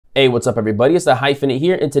Hey, what's up everybody? It's TheHyphenate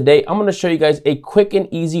here, and today I'm going to show you guys a quick and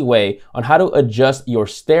easy way on how to adjust your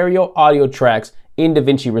stereo audio tracks in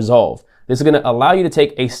DaVinci Resolve. This is going to allow you to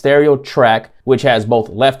take a stereo track which has both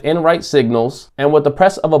left and right signals, and with the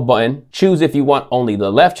press of a button, choose if you want only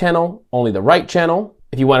the left channel, only the right channel,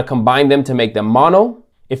 if you want to combine them to make them mono,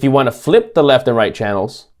 if you want to flip the left and right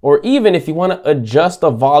channels, or even if you want to adjust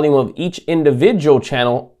the volume of each individual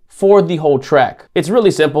channel for the whole track. It's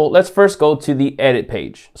really simple. Let's first go to the edit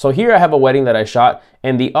page. So here I have a wedding that I shot,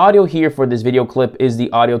 and the audio here for this video clip is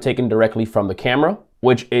the audio taken directly from the camera,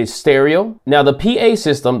 which is stereo. Now the PA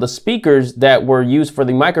system, the speakers that were used for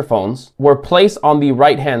the microphones, were placed on the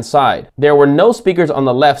right-hand side. There were no speakers on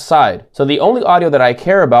the left side. So the only audio that I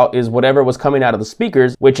care about is whatever was coming out of the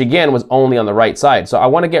speakers, which again was only on the right side. So I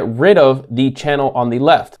want to get rid of the channel on the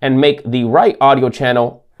left and make the right audio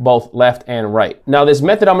channel both left and right. Now this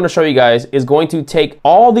method I'm going to show you guys is going to take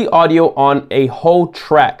all the audio on a whole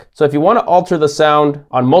track. So if you want to alter the sound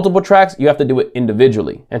on multiple tracks, you have to do it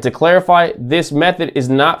individually. And to clarify, this method is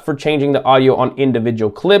not for changing the audio on individual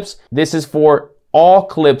clips. This is for all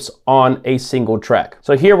clips on a single track.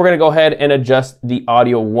 So here we're going to go ahead and adjust the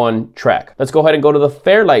audio 1 track. Let's go ahead and go to the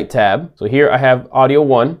Fairlight tab. So here I have audio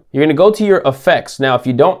 1. You're going to go to your effects. Now if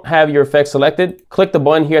you don't have your effects selected, click the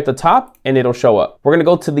button here at the top and it'll show up. We're going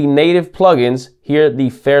to go to the native plugins, here the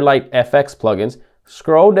Fairlight FX plugins.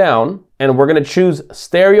 Scroll down and we're going to choose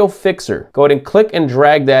Stereo Fixer. Go ahead and click and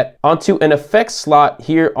drag that onto an effects slot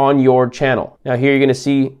here on your channel. Now here you're going to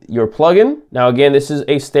see your plugin. Now again, this is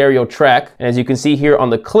a stereo track. And as you can see here on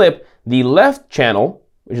the clip, the left channel,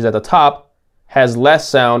 which is at the top, has less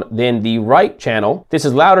sound than the right channel. This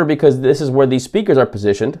is louder because this is where these speakers are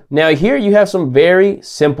positioned. Now here you have some very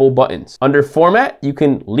simple buttons. Under format, you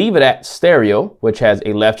can leave it at stereo, which has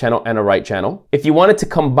a left channel and a right channel. If you wanted to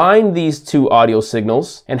combine these two audio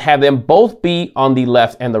signals and have them both be on the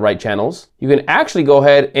left and the right channels, you can actually go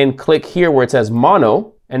ahead and click here where it says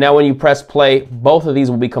mono. And now when you press play, both of these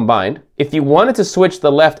will be combined. If you wanted to switch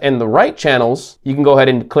the left and the right channels, you can go ahead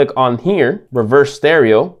and click on here, reverse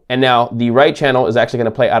stereo. And now the right channel is actually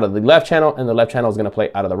gonna play out of the left channel and the left channel is gonna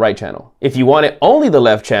play out of the right channel. If you want it only the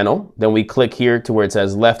left channel, then we click here to where it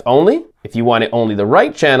says left only. If you want it only the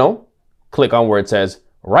right channel, click on where it says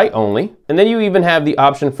right only. And then you even have the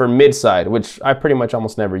option for mid side, which I pretty much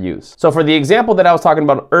almost never use. So for the example that I was talking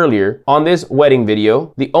about earlier on this wedding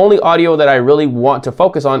video, the only audio that I really want to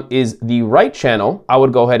focus on is the right channel. I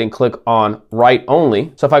would go ahead and click on right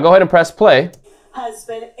only. So if I go ahead and press play,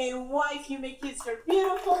 husband and wife, you make this your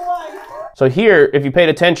beautiful wife. So here, if you paid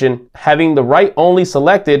attention, having the right only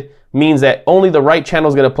selected means that only the right channel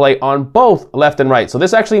is going to play on both left and right. So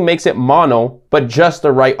this actually makes it mono, but just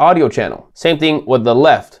the right audio channel. Same thing with the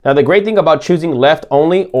left. Now the great thing about choosing left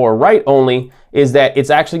only or right only is that it's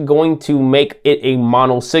actually going to make it a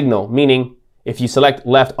mono signal, meaning if you select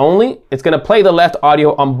left only, it's going to play the left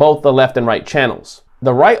audio on both the left and right channels.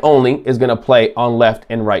 The right only is going to play on left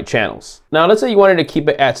and right channels. Now let's say you wanted to keep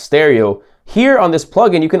it at stereo. Here on this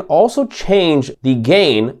plugin, you can also change the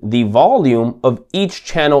gain, the volume of each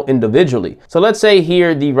channel individually. So let's say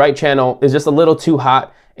here the right channel is just a little too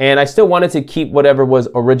hot and I still wanted to keep whatever was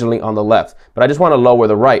originally on the left, but I just want to lower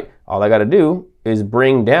the right. All I got to do is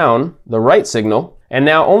bring down the right signal, and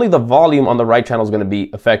now only the volume on the right channel is going to be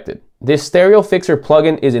affected. This Stereo Fixer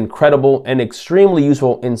plugin is incredible and extremely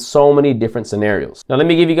useful in so many different scenarios. Now let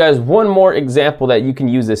me give you guys one more example that you can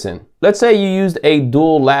use this in. Let's say you used a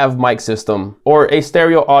dual lav mic system or a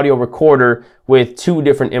stereo audio recorder with 2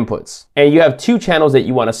 different inputs, and you have 2 channels that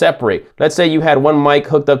you want to separate. Let's say you had one mic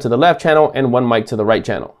hooked up to the left channel and one mic to the right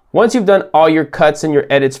channel. Once you've done all your cuts and your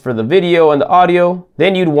edits for the video and the audio,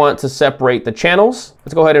 then you'd want to separate the channels.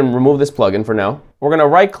 Let's go ahead and remove this plugin for now. We're going to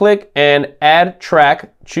right click and add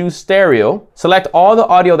track, choose stereo, select all the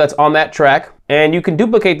audio that's on that track, and you can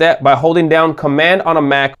duplicate that by holding down Command on a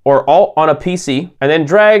Mac or Alt on a PC, and then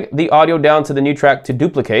drag the audio down to the new track to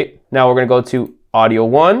duplicate. Now we're going to go to audio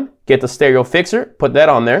 1, get the Stereo Fixer, put that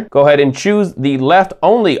on there. Go ahead and choose the left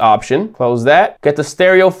only option, close that, get the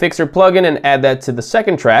Stereo Fixer plugin and add that to the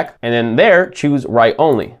second track, and then there choose right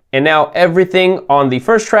only. And now everything on the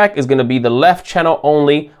first track is going to be the left channel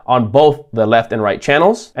only on both the left and right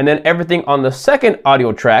channels. And then everything on the second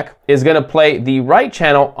audio track is going to play the right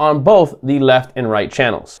channel on both the left and right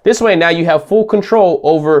channels. This way now you have full control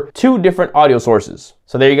over 2 different audio sources.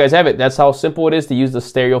 So there you guys have it. That's how simple it is to use the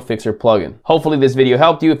Stereo Fixer plugin. Hopefully this video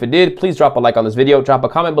helped you. If it did, please drop a like on this video, drop a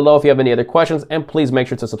comment below if you have any other questions, and please make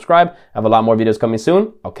sure to subscribe. I have a lot more videos coming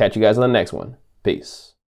soon. I'll catch you guys on the next one. Peace.